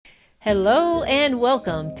Hello and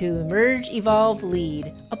welcome to Emerge, Evolve,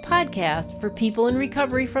 Lead, a podcast for people in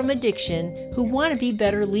recovery from addiction who want to be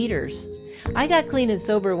better leaders. I got clean and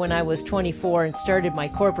sober when I was 24 and started my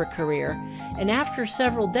corporate career. And after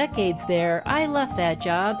several decades there, I left that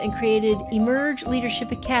job and created Emerge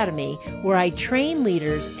Leadership Academy, where I train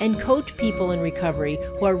leaders and coach people in recovery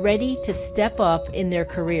who are ready to step up in their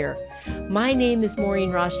career. My name is Maureen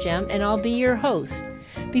Rosjem, and I'll be your host.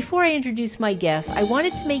 Before I introduce my guest, I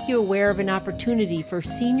wanted to make you aware of an opportunity for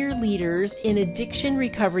senior leaders in addiction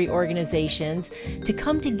recovery organizations to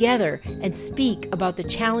come together and speak about the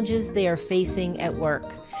challenges they are facing at work.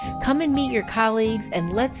 Come and meet your colleagues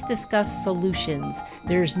and let's discuss solutions.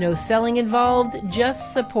 There's no selling involved,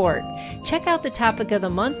 just support. Check out the topic of the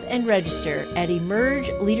month and register at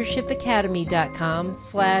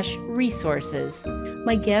emergeleadershipacademy.com/resources.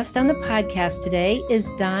 My guest on the podcast today is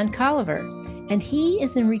Don Colliver, and he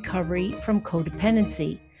is in recovery from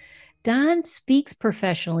codependency. Don speaks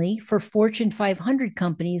professionally for Fortune 500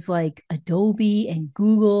 companies like Adobe and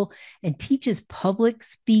Google and teaches public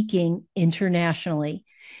speaking internationally.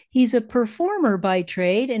 He's a performer by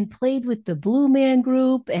trade and played with the Blue Man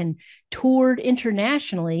Group and toured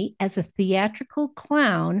internationally as a theatrical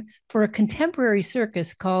clown for a contemporary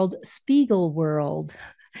circus called Spiegelworld.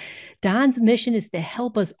 Don's mission is to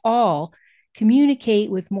help us all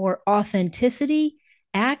communicate with more authenticity,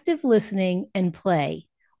 active listening, and play.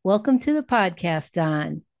 Welcome to the podcast,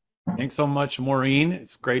 Don. Thanks so much, Maureen.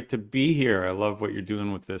 It's great to be here. I love what you're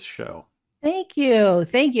doing with this show. Thank you.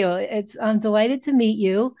 Thank you. I'm delighted to meet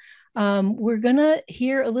you. We're going to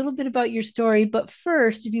hear a little bit about your story, but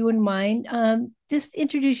first, if you wouldn't mind, just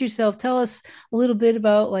introduce yourself. Tell us a little bit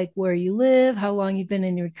about like where you live, how long you've been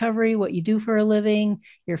in recovery, what you do for a living,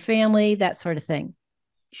 your family, that sort of thing.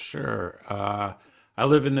 Sure. I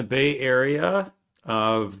live in the Bay Area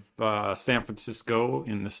of San Francisco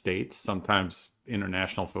in the States. Sometimes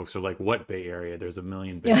international folks are like, what Bay Area? There's a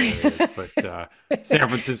million Bay Areas, but San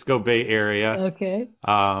Francisco Bay Area. Okay.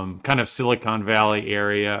 Kind of Silicon Valley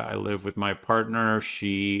area. I live with my partner.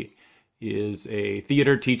 She is a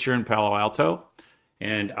theater teacher in Palo Alto,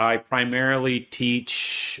 and I primarily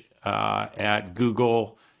teach at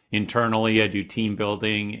Google. Internally, I do team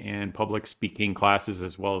building and public speaking classes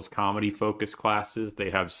as well as comedy focused classes. They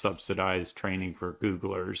have subsidized training for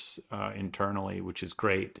Googlers internally, which is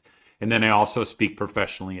great. And then I also speak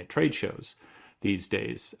professionally at trade shows these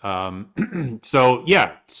days. So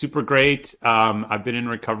yeah, super great. I've been in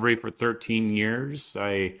recovery for 13 years.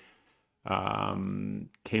 I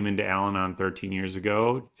came into Al-Anon 13 years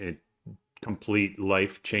ago. Complete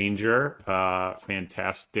life changer,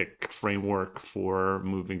 fantastic framework for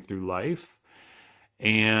moving through life.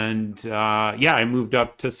 And I moved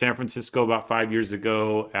up to San Francisco about 5 years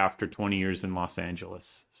ago after 20 years in Los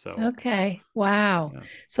Angeles. So Okay. Wow. yeah.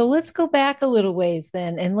 So let's go back a little ways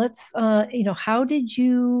then, and let's, how did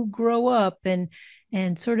you grow up and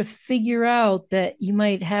sort of figure out that you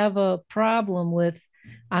might have a problem with,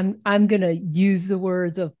 I'm going to use the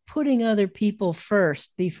words of putting other people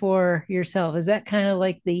first before yourself. Is that kind of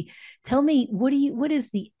like tell me, what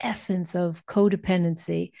is the essence of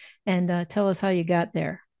codependency? And tell us how you got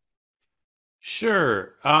there.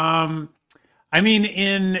 Sure. I mean,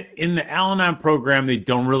 in the Al-Anon program, they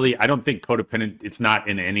don't really. I don't think codependent. It's not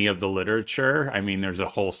in any of the literature. I mean, there's a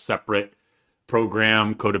whole separate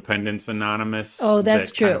program, Codependence Anonymous, Oh,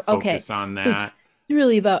 that's that kind true. of Okay. focus on So it's that.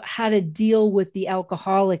 really about how to deal with the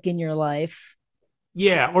alcoholic in your life.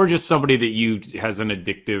 Yeah, or just somebody that you has an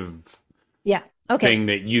addictive Yeah. Okay. thing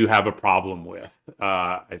that you have a problem with.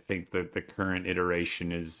 I think that the current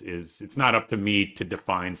iteration is it's not up to me to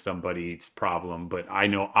define somebody's problem, but I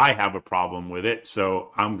know I have a problem with it,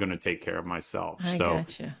 so I'm going to take care of myself. I So,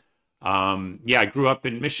 gotcha. I grew up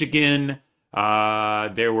in Michigan.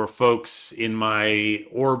 There were folks in my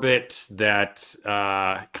orbit that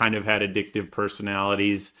kind of had addictive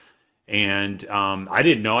personalities, and I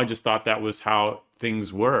didn't know. I just thought that was how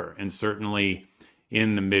things were, and certainly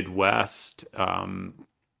in the Midwest.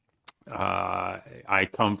 I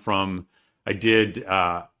come from, I did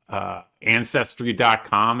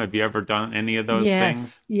Ancestry.com. Have you ever done any of those Yes.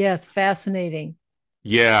 things? Yes. Fascinating.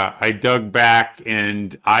 Yeah, I dug back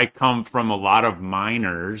and I come from a lot of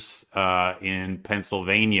miners in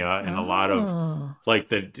Pennsylvania and a lot of Oh, like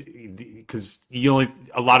because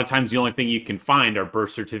a lot of times the only thing you can find are birth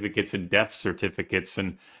certificates and death certificates,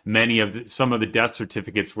 and some of the death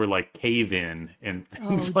certificates were like cave in and oh,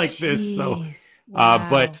 things like this. So geez. Wow.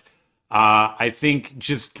 but I think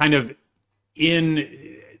just kind of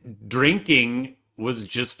in drinking was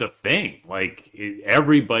just a thing. Like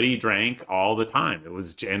everybody drank all the time.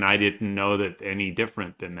 And I didn't know that any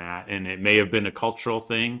different than that. And it may have been a cultural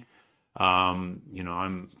thing.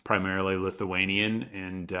 I'm primarily Lithuanian,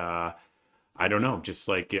 and I don't know, just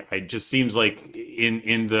like it just seems like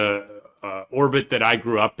in the orbit that I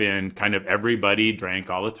grew up in, kind of everybody drank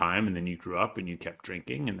all the time, and then you grew up and you kept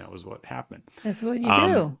drinking, and that was what happened. That's what you Um,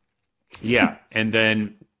 do. yeah, and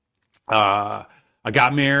then I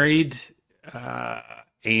got married, uh,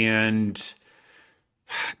 and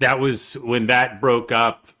that was when that broke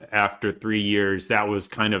up after 3 years. That was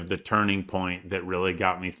kind of the turning point that really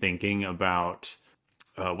got me thinking about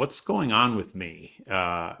what's going on with me,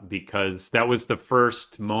 because that was the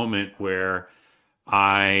first moment where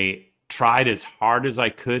I tried as hard as I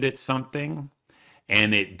could at something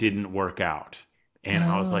and it didn't work out. And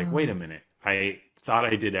I was like, wait a Oh, minute, I thought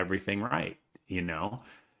I did everything right, you know?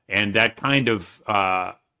 And that kind of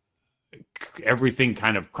everything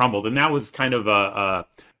kind of crumbled. And that was kind of a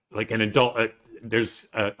like an adult. There's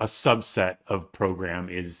a subset of program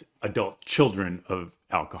is adult children of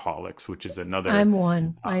alcoholics, which is another. I'm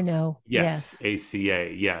one. Uh, I know. yes, Yes.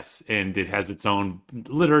 ACA, yes, and it has its own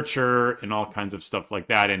literature and all kinds of stuff like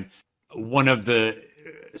that. And one of the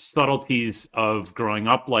subtleties of growing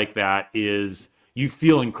up like that is you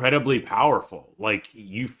feel incredibly powerful. Like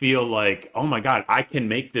you feel like, oh my God, I can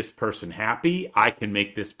make this person happy. I can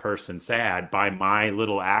make this person sad by my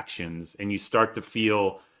little actions. And you start to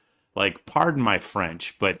feel like, pardon my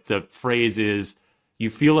French, but the phrase is you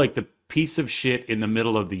feel like the piece of shit in the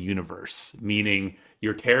middle of the universe, meaning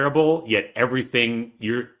you're terrible, yet everything,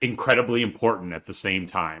 you're incredibly important at the same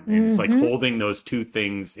time. And it's like Mm-hmm. holding those two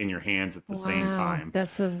things in your hands at the same Wow. time.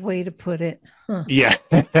 That's a way to put it. Huh. Yeah,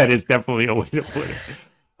 that is definitely a way to put it.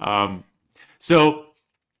 Um, so,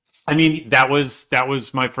 I mean, that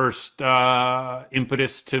was my first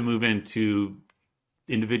impetus to move into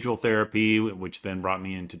individual therapy, which then brought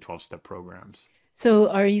me into 12-step programs. So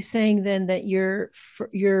are you saying then that your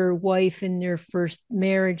wife in your first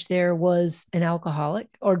marriage there was an alcoholic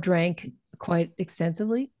or drank quite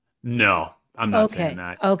extensively? No, I'm not saying Okay.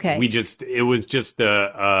 that. Okay. It was just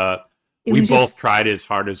It we was both just, tried as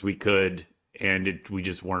hard as we could, and we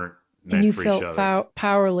just weren't and meant you for each felt other.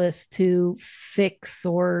 powerless to fix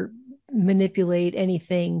or manipulate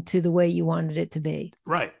anything to the way you wanted it to be.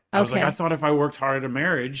 Right. I was like, I Okay. thought if I worked hard at a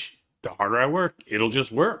marriage, the harder I work, it'll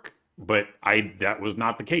just work. But that was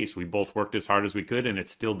not the case. We both worked as hard as we could and it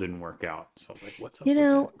still didn't work out. So I was like, what's up with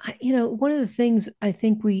that? One of the things I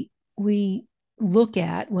think we look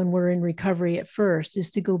at when we're in recovery at first is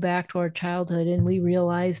to go back to our childhood and we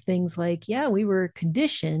realize things like, yeah, we were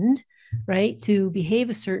conditioned, right, to behave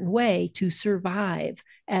a certain way to survive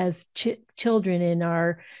as children in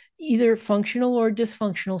our either functional or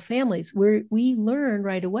dysfunctional families, where we learn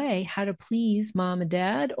right away how to please mom and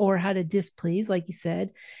dad or how to displease, like you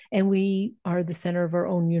said, and we are the center of our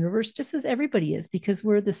own universe, just as everybody is, because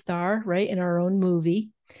we're the star, right, in our own movie.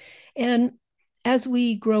 And as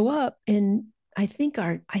we grow up, and I think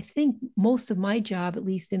most of my job, at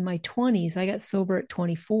least in my 20s, I got sober at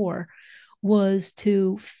 24, was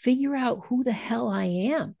to figure out who the hell I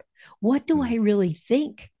am. What do I Hmm. really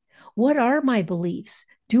think? What are my beliefs?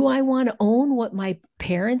 Do I want to own what my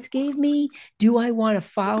parents gave me? Do I want to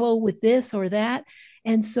follow with this or that?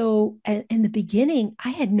 And so in the beginning, I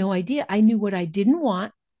had no idea. I knew what I didn't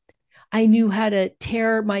want. I knew how to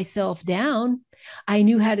tear myself down. I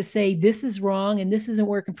knew how to say, this is wrong and this isn't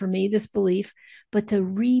working for me, this belief. But to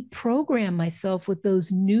reprogram myself with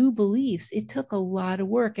those new beliefs, it took a lot of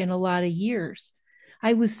work and a lot of years.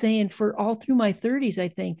 I was saying for all through my 30s, I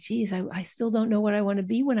think, geez, I still don't know what I want to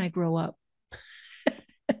be when I grow up.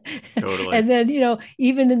 Totally. And then,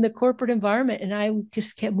 even in the corporate environment, and I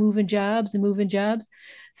just kept moving jobs and moving jobs.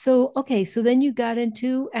 So, okay, so then you got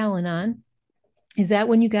into Al Anon. Is that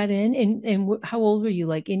when you got in? And how old were you?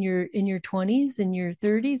 Like in your 20s, in your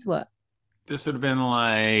 30s? What? This would have been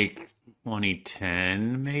like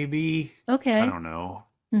 2010, maybe. I Okay. don't know.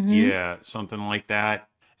 Mm-hmm. Yeah, something like that.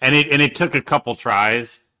 And it took a couple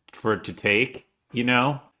tries for it to take,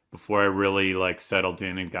 before I really like settled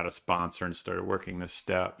in and got a sponsor and started working the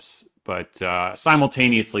steps. But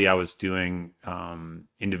simultaneously, I was doing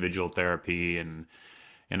individual therapy and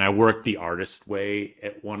I worked the artist way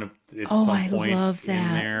at Oh, some I point love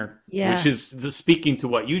in that. there, which Yeah. is speaking to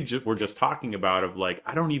what you were just talking about of like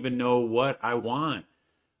I don't even know what I want.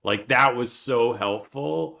 Like that was so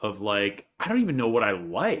helpful of like I don't even know what I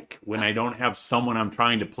like when I don't have someone I'm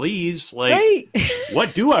trying to please. Like Right.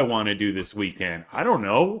 what do I want to do this weekend? I don't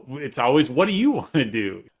know. It's always what do you want to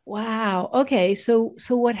do? Wow. Okay. So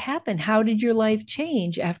what happened? How did your life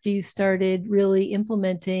change after you started really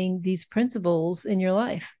implementing these principles in your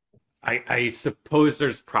life? I suppose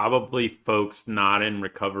there's probably folks not in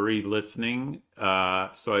recovery listening.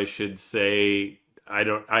 So I should say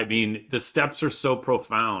I mean, the steps are so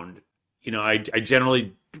profound. I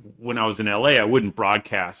generally, when I was in LA, I wouldn't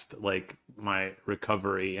broadcast like my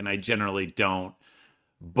recovery, and I generally don't.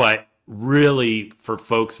 But really, for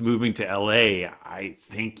folks moving to LA, I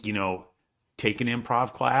think, take an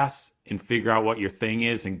improv class and figure out what your thing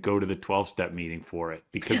is and go to the 12-step meeting for it,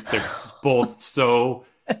 because they're both so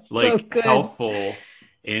That's so like good. helpful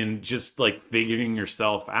in just like figuring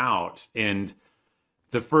yourself out. And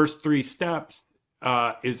the first three steps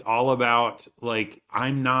is all about like,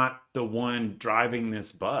 I'm not the one driving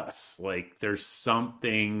this bus. Like, there's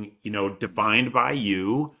something, defined by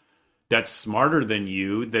you that's smarter than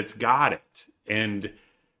you that's got it. And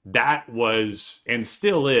that was and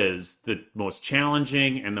still is the most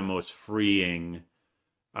challenging and the most freeing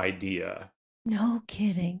idea. No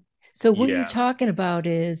kidding. So what you're Yeah. talking about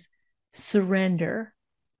is surrender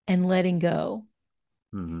and letting go.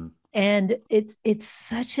 Hmm. And it's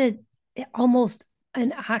such a almost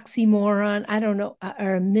an oxymoron, I don't know,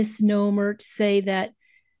 or a misnomer to say that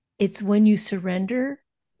it's when you surrender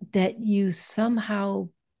that you somehow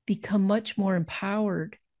become much more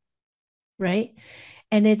empowered, right?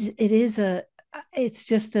 And it is a it's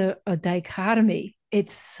just a dichotomy.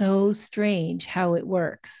 It's so strange how it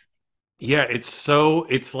works. Yeah, it's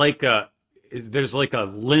like there's like a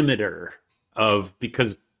limiter of,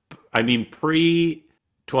 because I mean, pre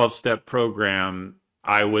 12 step program,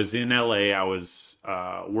 I was in LA. I was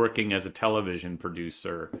working as a television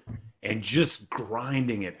producer and just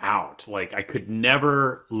grinding it out. Like, I could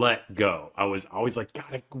never let go. I was always like,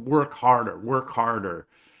 gotta work harder, work harder.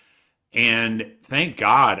 And thank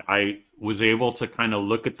God I was able to kind of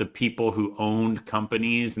look at the people who owned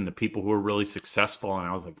companies and the people who were really successful. And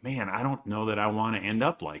I was like, man, I don't know that I want to end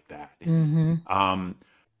up like that. Mm-hmm. Um,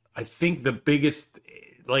 I think the biggest,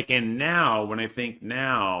 like, and now when I think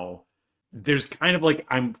now, there's kind of like,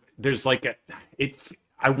 there's like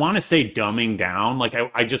I want to say dumbing down. Like,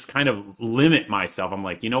 I just kind of limit myself. I'm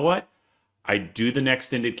like, you know what? I do the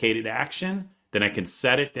next indicated action, then I can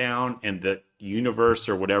set it down, and the universe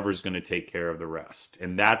or whatever is going to take care of the rest.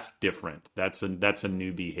 And that's different. That's a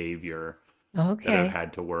new behavior that I've Okay.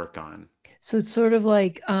 had to work on. So it's sort of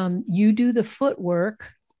like you do the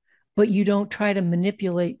footwork, but you don't try to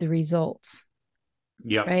manipulate the results,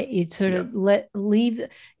 Yep. right? You sort of Yep. leave.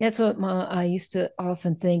 That's what I used to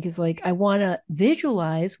often think is like, I want to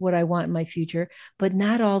visualize what I want in my future, but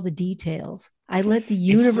not all the details. I let the It's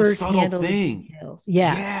a universe subtle handle the thing. details.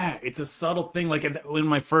 Yeah. Yeah, it's a subtle thing. Like, in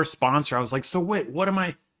my first sponsor, I was like, so wait, what am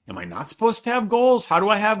I not supposed to have goals? How do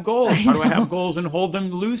I have goals? I How do I have know. goals and hold them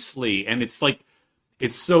loosely? And it's like,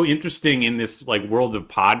 it's so interesting in this like world of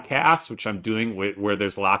podcasts, which I'm doing where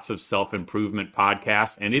there's lots of self-improvement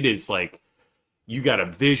podcasts. And it is like, you got to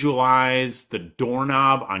visualize the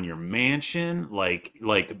doorknob on your mansion, like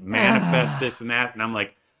manifest Ah. this and that. And I'm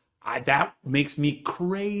like, that makes me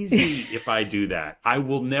crazy if I do that. I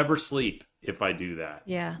will never sleep if I do that.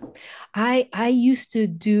 Yeah. I used to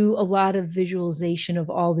do a lot of visualization of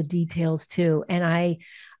all the details too. And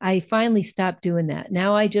I finally stopped doing that.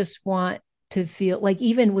 Now I just want to feel like,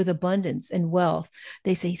 even with abundance and wealth,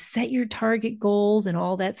 they say set your target goals and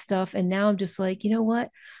all that stuff. And now I'm just like, you know what?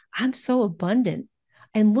 I'm so abundant.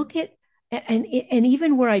 And look at and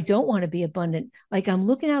even where I don't want to be abundant, like I'm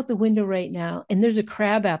looking out the window right now and there's a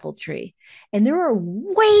crabapple tree, and there are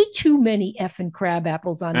way too many effing crab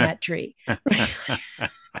apples on that tree.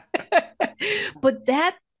 But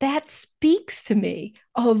that speaks to me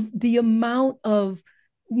of the amount of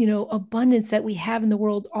abundance that we have in the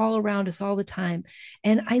world all around us all the time.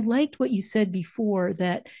 And I liked what you said before,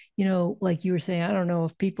 that like you were saying, I don't know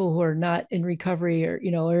if people who are not in recovery or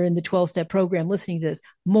are in the 12 step program listening to this,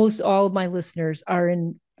 most all of my listeners are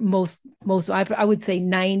in most I would say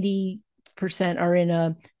 90% are in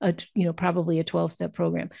a probably a 12 step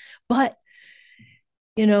program. But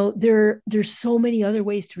there's so many other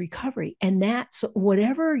ways to recovery, and that's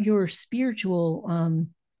whatever your spiritual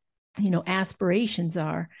aspirations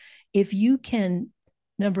are. If you can,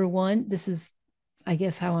 number one, this is I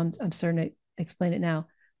guess how I'm starting to explain it now.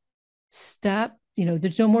 Stop.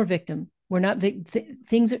 There's no more victim. We're not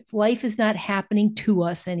things. Life is not happening to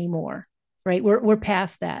us anymore, right? We're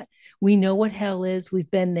past that. We know what hell is.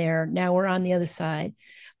 We've been there. Now we're on the other side.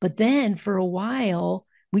 But then for a while,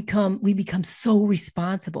 we become so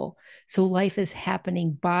responsible. So life is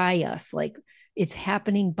happening by us. Like, it's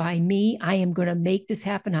happening by me. I am going to make this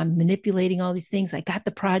happen. I'm manipulating all these things. I got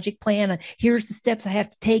the project plan. Here's the steps I have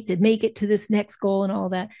to take to make it to this next goal and all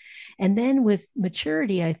that. And then with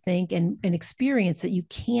maturity, I think, and experience, that you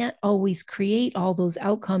can't always create all those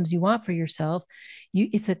outcomes you want for yourself.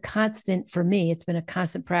 It's a constant, for me, it's been a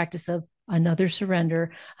constant practice of another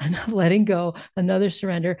surrender, another letting go, another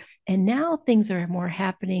surrender. And now things are more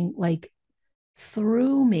happening like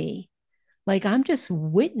through me. Like I'm just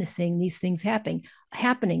witnessing these things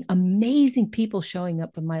happening, amazing people showing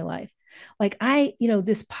up in my life. Like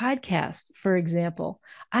this podcast, for example,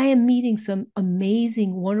 I am meeting some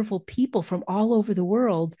amazing, wonderful people from all over the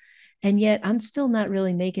world. And yet I'm still not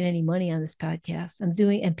really making any money on this podcast.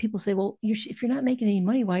 And people say, well, if you're not making any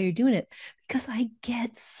money, why are you doing it? Because I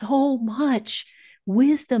get so much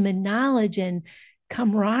wisdom and knowledge and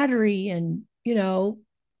camaraderie and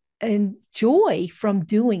joy from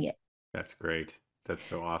doing it. That's great. That's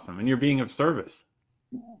so awesome. And you're being of service.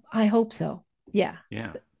 I hope so. Yeah.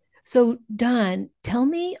 Yeah. So, Don, tell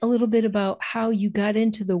me a little bit about how you got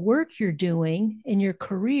into the work you're doing in your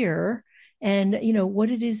career and, what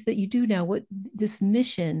it is that you do now, what this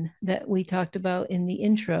mission that we talked about in the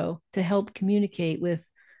intro to help communicate with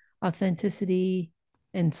authenticity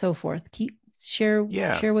and so forth.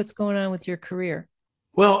 Yeah. Share what's going on with your career.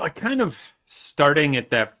 Well, I kind of starting at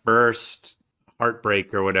that first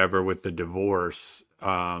heartbreak or whatever with the divorce.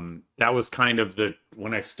 That was kind of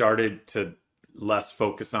when I started to less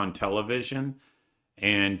focus on television.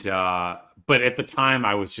 And, but at the time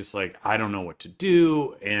I was just like, I don't know what to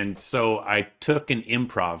do. And so I took an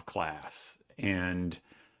improv class and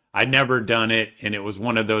I'd never done it. And it was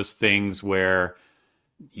one of those things where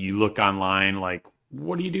you look online, like,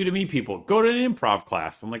 what do you do to meet people? Go to an improv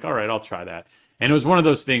class. I'm like, all right, I'll try that. And it was one of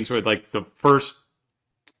those things where like the first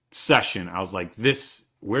session, I was like,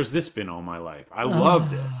 where's this been all my life? I love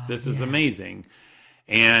this. This is amazing.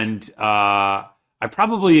 And I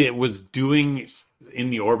probably was doing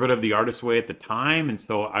in the orbit of the artist way at the time. And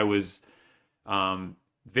so I was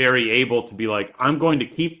very able to be like, I'm going to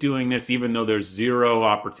keep doing this, even though there's zero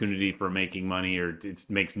opportunity for making money or it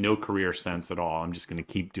makes no career sense at all. I'm just going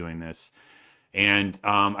to keep doing this. And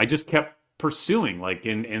I just kept pursuing, like,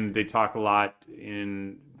 and they talk a lot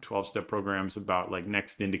in 12-step programs about like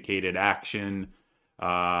next indicated action,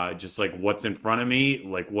 just like what's in front of me,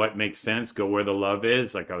 like what makes sense, go where the love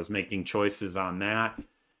is. Like I was making choices on that.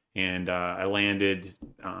 And I landed,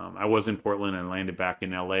 I was in Portland and landed back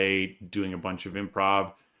in LA doing a bunch of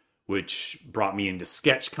improv, which brought me into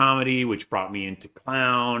sketch comedy, which brought me into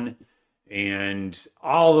clown. And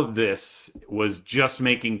all of this was just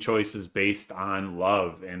making choices based on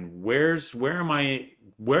love. And where do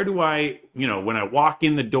I, when I walk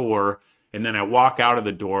in the door and then I walk out of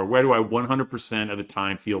the door, where do I 100% of the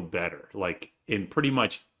time feel better? Like in pretty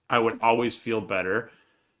much, I would always feel better.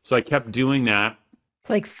 So I kept doing that. It's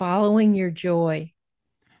like following your joy.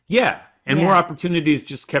 Yeah. And more opportunities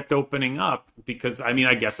just kept opening up because, I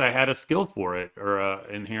guess I had a skill for it or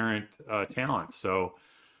an inherent talent. So,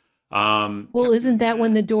 well, isn't that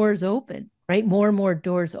when the doors open, right? More and more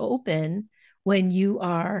doors open when you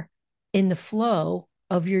are in the flow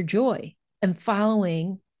of your joy and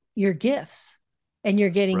following your gifts, and you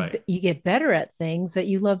get better at things that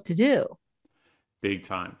you love to do. Big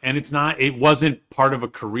time. And it wasn't part of a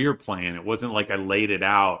career plan. It wasn't like I laid it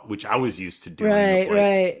out, which I was used to doing.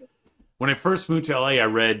 Right. When I first moved to LA, I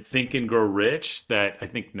read Think and Grow Rich, that I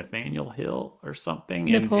think Nathaniel Hill or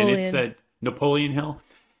something. And it said Napoleon Hill.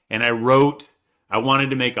 And I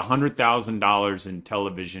wanted to make $100,000 in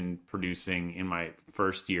television producing in my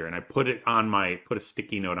first year. And I put a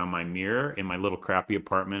sticky note on my mirror in my little crappy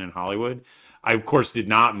apartment in Hollywood. I, of course, did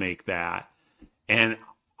not make that. And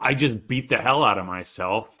I just beat the hell out of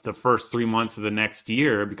myself the first 3 months of the next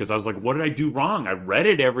year because I was like, what did I do wrong? I read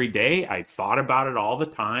it every day. I thought about it all the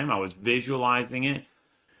time. I was visualizing it.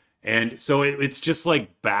 And so it's just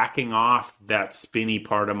like backing off that spinny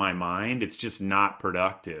part of my mind. It's just not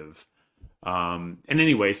productive. And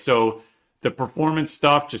anyway, so the performance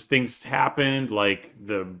stuff, just things happened, like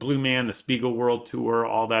the Blue Man, the Spiegel World Tour,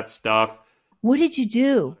 all that stuff. What did you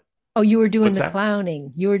do? Oh, you were doing What's the that?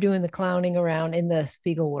 clowning. You were doing the clowning around in the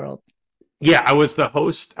Spiegel World. Yeah, I was the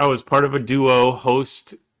host. I was part of a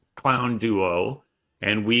host clown duo.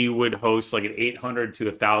 And we would host like an 800 to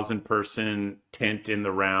 1,000 person tent in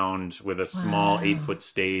the round with a small 8-foot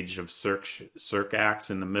stage of circ acts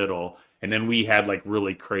in the middle. And then we had like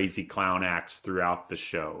really crazy clown acts throughout the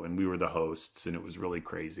show. And we were the hosts and it was really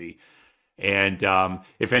crazy. And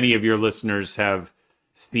if any of your listeners have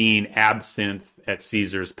seen Absinthe at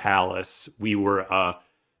Caesar's Palace, we were a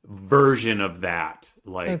version of that.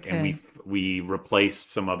 And we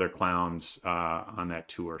replaced some other clowns on that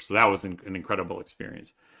tour. So that was an incredible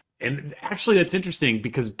experience. And actually, that's interesting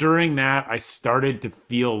because during that, I started to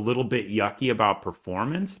feel a little bit yucky about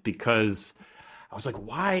performance because I was like,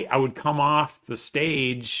 why? I would come off the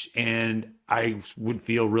stage and I would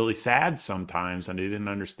feel really sad sometimes and I didn't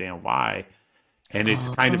understand why. And it's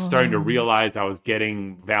kind of starting to Oh, realize I was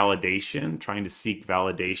getting validation, trying to seek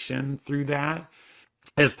validation through that.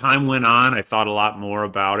 As time went on, I thought a lot more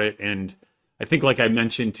about it. And I think, like I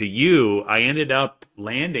mentioned to you, I ended up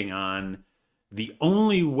landing on the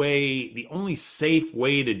only safe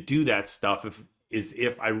way to do that stuff is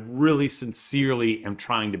if I really sincerely am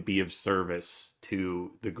trying to be of service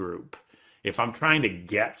to the group. If I'm trying to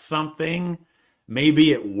get something,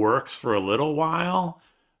 maybe it works for a little while,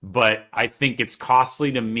 but I think it's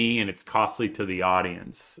costly to me and it's costly to the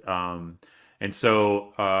audience. And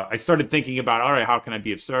so I started thinking about, all right, how can I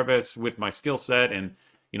be of service with my skill set? And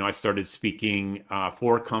I started speaking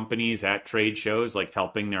for companies at trade shows, like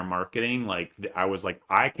helping their marketing. Like I was like,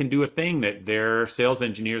 I can do a thing that their sales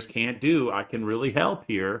engineers can't do. I can really help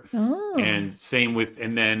here. oh. And same with,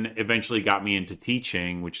 and then eventually got me into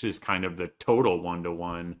teaching, which is kind of the total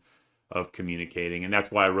one-to-one of communicating. And that's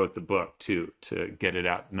why I wrote the book too, to get it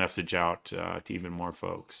out, message out to even more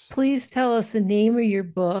folks. Please tell us the name of your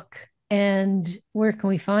book and where can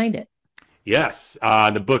we find it? Yes,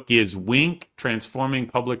 the book is Wink: Transforming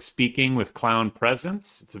Public Speaking with Clown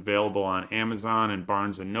Presence. It's available on Amazon and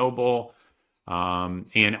Barnes and Noble,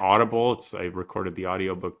 and Audible. I recorded the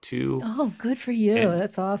audiobook too. Oh, good for you. And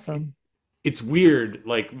That's awesome. it's weird.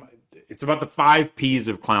 Like, it's about the 5 P's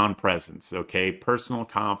of clown presence. Okay, personal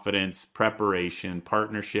confidence, preparation,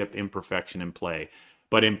 partnership, imperfection, and play.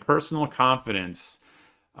 But in personal confidence,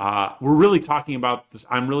 we're really talking about this.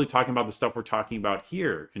 I'm really talking about the stuff we're talking about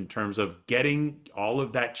here in terms of getting all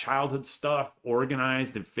of that childhood stuff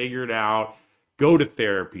organized and figured out. Go to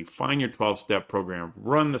therapy, find your 12-step program,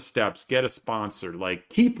 run the steps, get a sponsor, like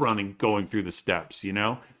keep running, going through the steps,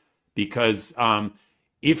 because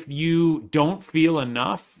if you don't feel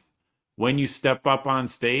enough when you step up on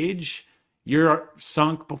stage, you're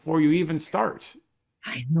sunk before you even start.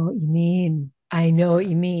 I know what you mean. I know what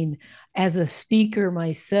you mean. As a speaker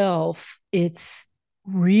myself, it's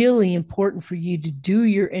really important for you to do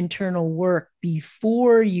your internal work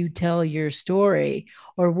before you tell your story.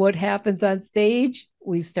 Or what happens on stage?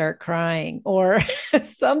 We start crying or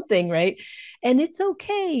something, right? And it's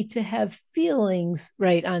okay to have feelings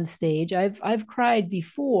right on stage. I've cried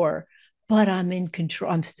before, but I'm in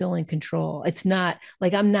control. I'm still in control. It's not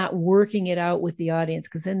like I'm not working it out with the audience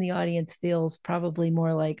because then the audience feels probably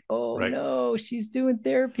more like, oh Right. no, she's doing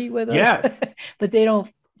therapy with us. Yeah, But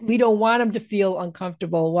we don't want them to feel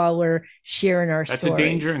uncomfortable while we're sharing our that's a story.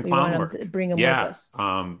 danger in We want clown them to work. bring them with Yeah. us.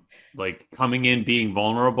 Like coming in being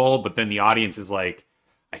vulnerable, but then the audience is like,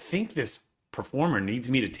 I think this performer needs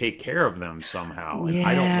me to take care of them somehow. And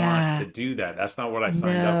I don't want to Yeah, do that. That's not what I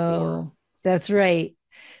signed up for. no, that's right.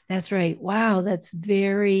 That's right. Wow, that's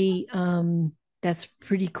pretty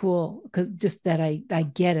cool. Because just that I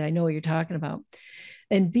get it. I know what you're talking about.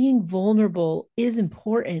 And being vulnerable is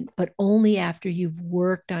important, but only after you've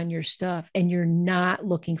worked on your stuff and you're not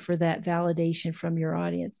looking for that validation from your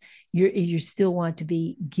audience. You still want to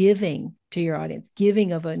be giving to your audience,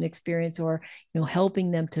 giving of an experience or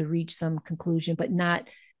helping them to reach some conclusion, but not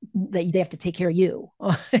that they have to take care of you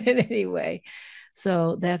in any way.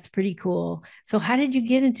 So that's pretty cool. So how did you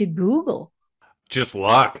get into Google? Just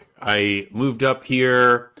luck. I moved up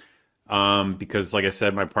here because, like I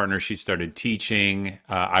said, my partner, she started teaching.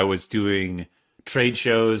 I was doing trade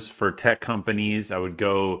shows for tech companies. I would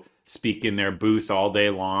go speak in their booth all day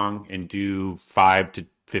long and do 5 to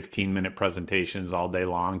 15 minute presentations all day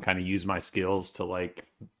long, kind of use my skills to like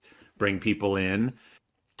bring people in.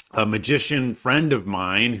 A magician friend of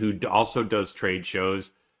mine who also does trade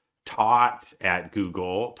shows taught at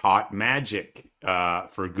Google, taught magic for Wow.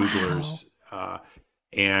 Googlers.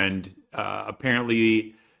 And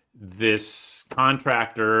apparently, this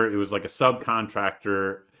contractor, it was like a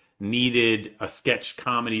subcontractor, needed a sketch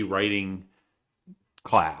comedy writing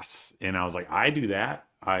class. And I was like, I do that.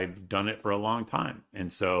 I've done it for a long time.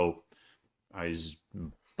 And so I just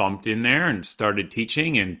bumped in there and started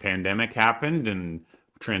teaching, and pandemic happened and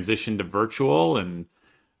transitioned to virtual. And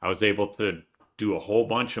I was able to do a whole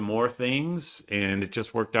bunch of more things, and it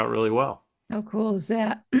just worked out really well. How cool is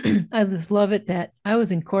that? I just love it that I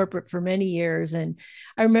was in corporate for many years. And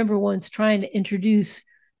I remember once trying to introduce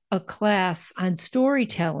a class on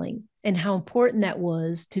storytelling and how important that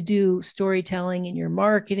was to do storytelling in your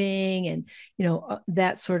marketing and,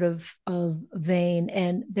 that sort of vein.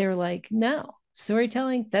 And they're like, no,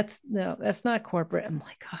 storytelling, that's no, that's not corporate. I'm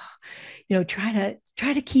like, oh, try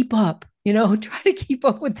to keep up, try to keep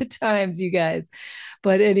up with the times, you guys.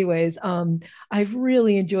 But anyways, I've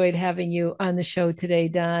really enjoyed having you on the show today,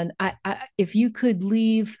 Don. If you could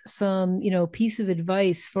leave some, piece of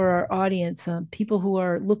advice for our audience, people who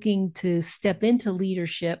are looking to step into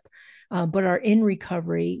leadership, but are in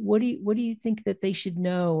recovery, what do you think that they should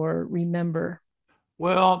know or remember?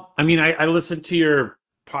 Well, I mean, I listened to your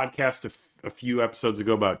podcast a few episodes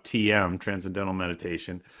ago about TM, Transcendental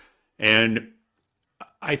Meditation. And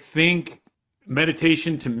I think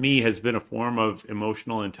meditation to me has been a form of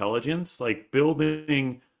emotional intelligence, like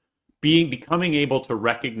becoming able to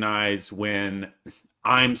recognize when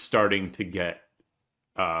I'm starting to get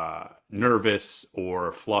nervous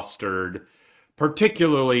or flustered,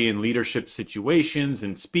 particularly in leadership situations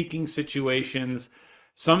and speaking situations.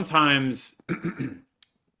 Sometimes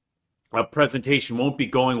a presentation won't be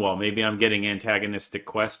going well. Maybe I'm getting antagonistic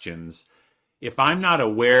questions. If I'm not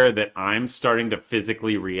aware that I'm starting to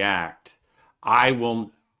physically react, I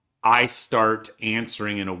start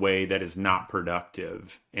answering in a way that is not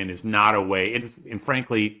productive and is not a way, and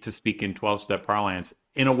frankly, to speak in 12-step parlance,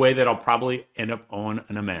 in a way that I'll probably end up on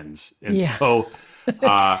an amends. And Yeah. so,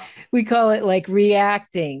 uh, We call it like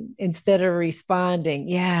reacting instead of responding.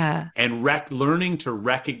 Yeah. and learning to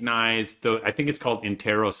recognize I think it's called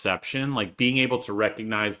interoception, like being able to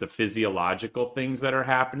recognize the physiological things that are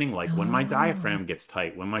happening, like when my Oh, diaphragm gets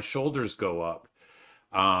tight, when my shoulders go up.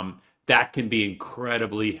 That can be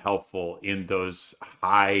incredibly helpful in those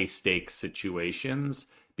high stakes situations,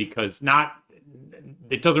 because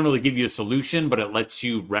it doesn't really give you a solution, but it lets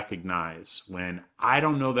you recognize when I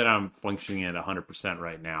don't know that I'm functioning at 100%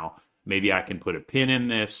 right now. Maybe I can put a pin in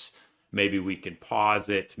this. Maybe we can pause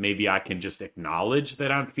it. Maybe I can just acknowledge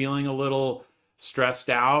that I'm feeling a little stressed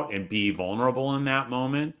out and be vulnerable in that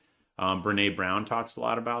moment. Brene Brown talks a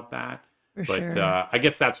lot about that. for But sure. I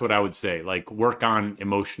guess that's what I would say. Like, work on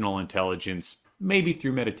emotional intelligence, maybe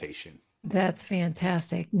through meditation. That's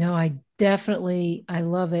fantastic. No, I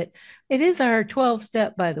love it. It is our 12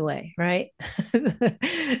 step, by the way, right?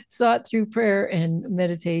 Sought through prayer and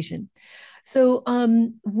meditation. So,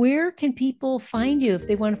 where can people find you if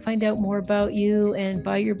they want to find out more about you and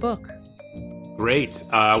buy your book? Great.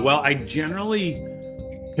 Well, I generally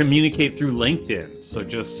communicate through LinkedIn. So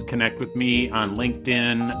just connect with me on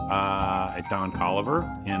LinkedIn at Don Colliver,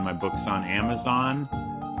 and my book's on Amazon.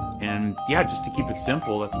 And yeah, just to keep it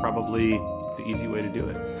simple, that's probably the easy way to do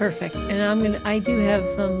it. Perfect. And I do have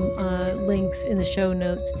some links in the show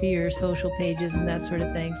notes to your social pages and that sort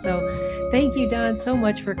of thing. So thank you, Don, so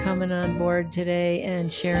much for coming on board today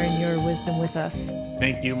and sharing your wisdom with us.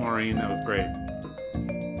 Thank you, Maureen. That was great.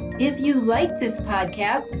 If you like this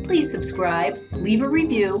podcast, please subscribe, leave a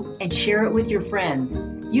review, and share it with your friends.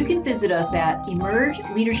 You can visit us at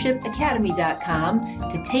emergeleadershipacademy.com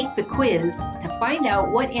to take the quiz to find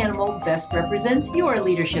out what animal best represents your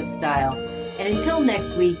leadership style. And until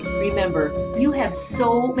next week, remember, you have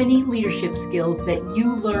so many leadership skills that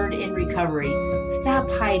you learned in recovery. Stop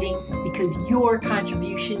hiding, because your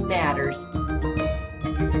contribution matters.